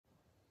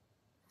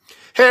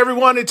Hey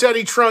everyone, it's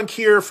Eddie Trunk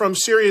here from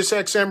Sirius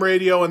XM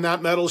Radio and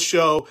That Metal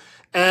Show.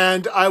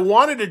 And I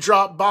wanted to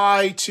drop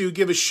by to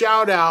give a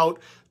shout out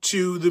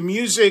to the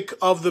music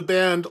of the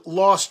band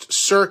Lost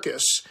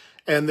Circus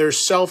and their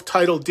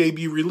self-titled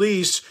debut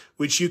release,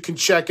 which you can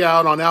check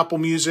out on Apple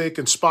Music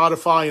and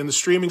Spotify and the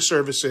streaming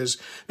services.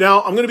 Now,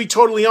 I'm going to be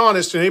totally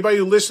honest, and anybody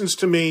who listens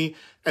to me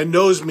and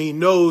knows me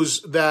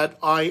knows that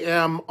I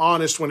am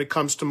honest when it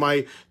comes to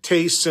my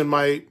tastes and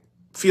my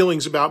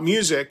feelings about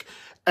music.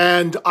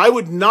 And I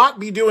would not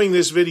be doing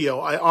this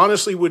video. I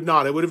honestly would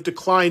not. I would have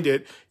declined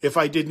it if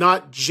I did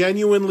not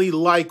genuinely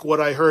like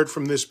what I heard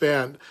from this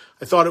band.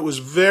 I thought it was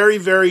very,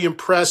 very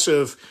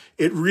impressive.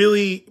 It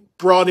really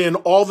brought in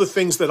all the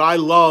things that I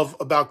love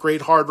about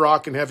great hard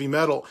rock and heavy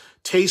metal.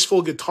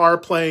 Tasteful guitar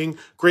playing,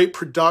 great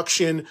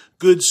production,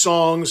 good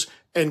songs,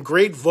 and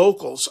great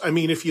vocals. I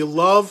mean, if you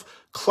love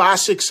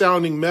classic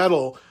sounding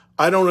metal,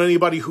 I don't know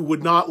anybody who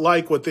would not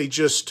like what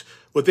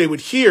they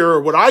would hear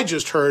or what I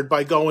just heard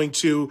by going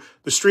to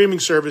the streaming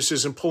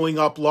services and pulling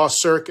up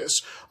Lost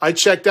Circus. I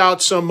checked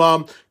out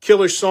some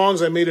killer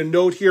songs. I made a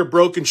note here,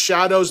 Broken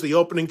Shadows, the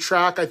opening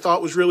track I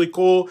thought was really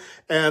cool.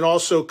 And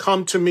also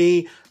Come to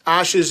Me,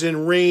 Ashes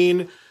in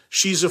Rain,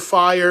 She's a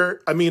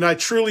Fire. I mean, I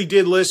truly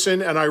did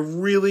listen and I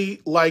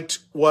really liked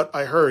what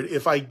I heard.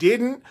 If I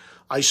didn't,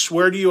 I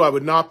swear to you, I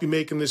would not be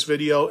making this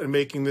video and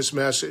making this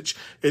message.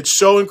 It's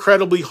so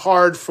incredibly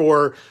hard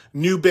for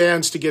new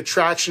bands to get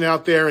traction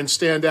out there and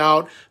stand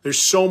out. There's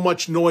so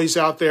much noise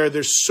out there.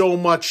 There's so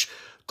much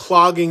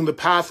clogging the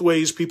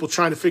pathways, people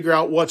trying to figure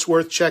out what's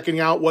worth checking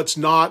out, what's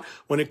not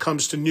when it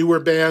comes to newer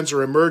bands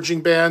or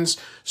emerging bands.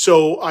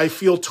 So I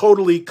feel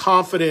totally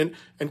confident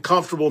and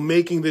comfortable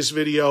making this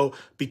video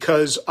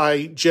because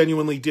I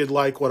genuinely did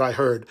like what I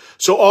heard.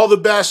 So all the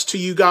best to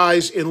you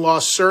guys in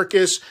Lost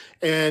Circus,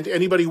 and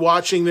anybody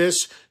watching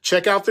this,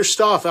 check out their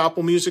stuff,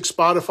 Apple Music,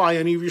 Spotify,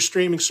 any of your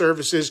streaming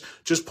services.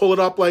 Just pull it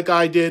up like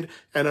I did,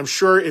 and I'm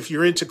sure if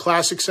you're into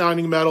classic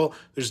sounding metal,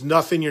 there's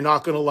nothing you're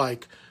not going to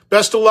like.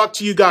 Best of luck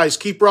to you guys.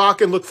 Keep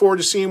rocking. Look forward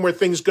to seeing where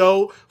things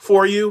go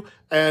for you.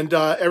 And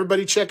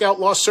everybody check out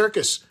Lost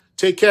Circus.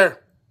 Take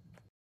care.